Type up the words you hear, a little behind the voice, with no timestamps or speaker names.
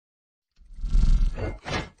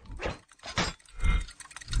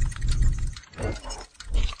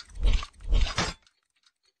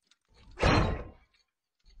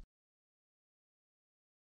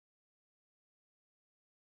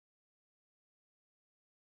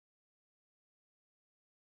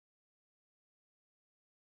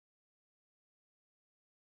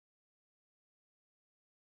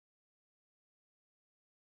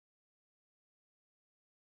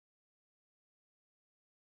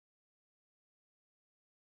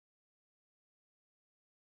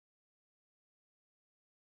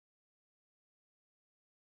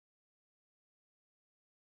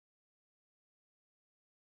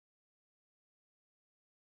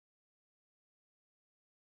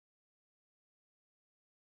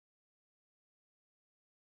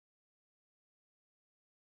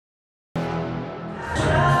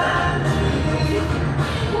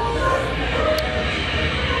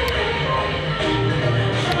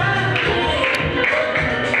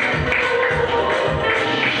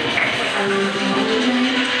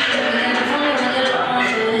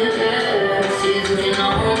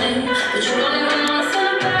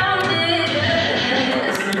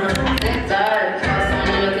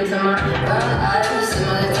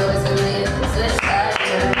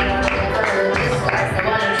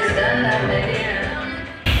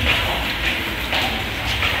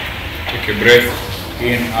breath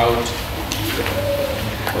in, out.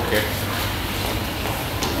 Okay.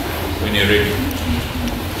 When you're ready.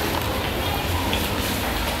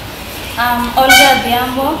 I'm Olga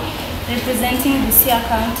Biambo, representing Busia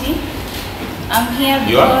County. I'm here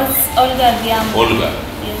because Olga Biambo. Olga?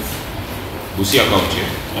 Yes. Busia County?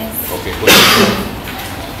 Yes. Okay.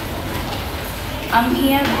 I'm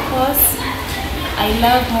here because I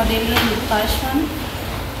love modeling with passion,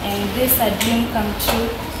 and this is a dream come true.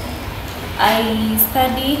 I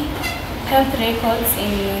study health records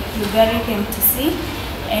in Lugari KMTC,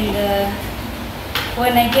 and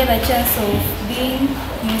when I get a chance of being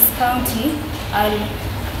Miss County,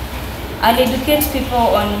 I'll educate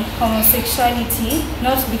people on homosexuality,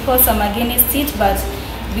 not because I'm against it, but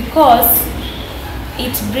because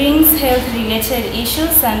it brings health-related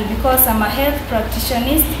issues, and because I'm a health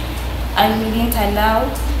practitioner, I wouldn't allow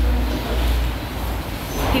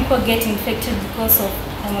people get infected because of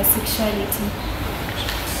homosexuality.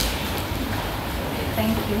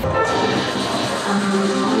 Thank you.